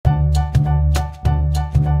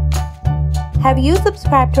Have you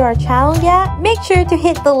subscribed to our channel yet? Make sure to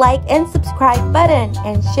hit the like and subscribe button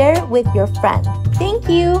and share it with your friends. Thank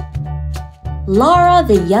you! Lara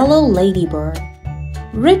the Yellow Ladybird.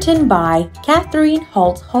 Written by Catherine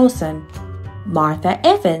Holtzhausen, Martha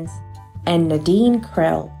Evans, and Nadene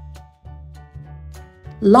Kriel.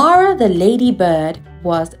 Lara the Ladybird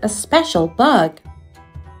was a special bug.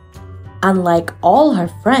 Unlike all her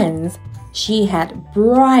friends, she had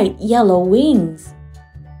bright yellow wings.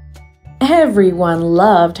 Everyone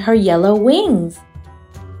loved her yellow wings.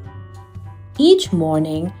 Each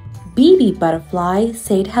morning, Baby Butterfly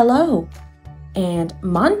said hello, and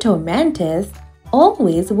Manto Mantis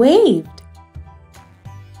always waved.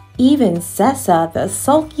 Even Sessa the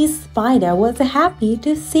sulky spider was happy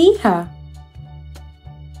to see her.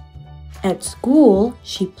 At school,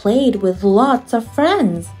 she played with lots of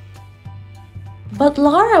friends. But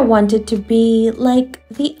Lara wanted to be like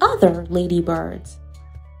the other ladybirds.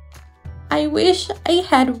 "I wish I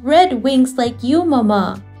had red wings like you,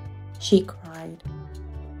 Mama," she cried.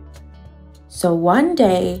 So one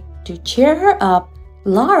day, to cheer her up,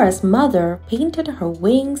 Lara's mother painted her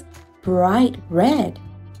wings bright red.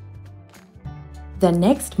 The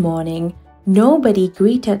next morning, nobody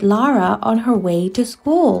greeted Lara on her way to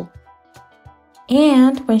school.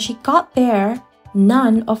 And when she got there,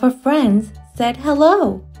 none of her friends said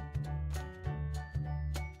hello.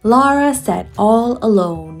 Lara sat all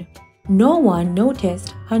alone. No one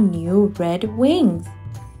noticed her new red wings.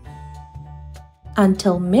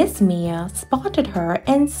 Until Miss Mia spotted her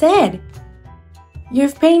and said,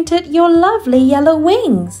 "You've painted your lovely yellow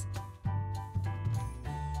wings."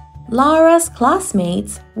 Lara's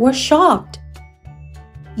classmates were shocked.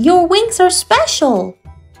 "Your wings are special!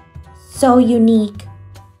 So unique!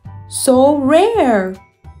 So rare!"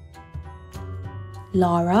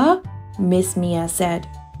 "Lara," Miss Mia said,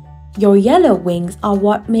 "your yellow wings are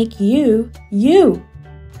what make you, you,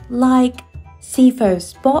 like Sifo's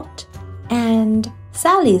spot and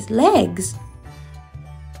Sally's legs."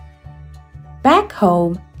 Back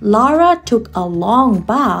home, Lara took a long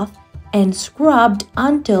bath and scrubbed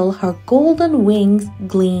until her golden wings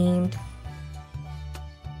gleamed.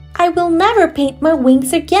 "I will never paint my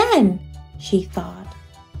wings again," she thought,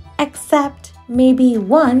 "except maybe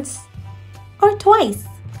once or twice,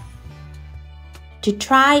 to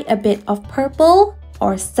try a bit of purple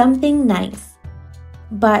or something nice,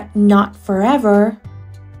 but not forever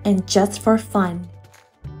and just for fun."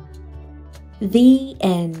 The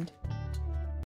end.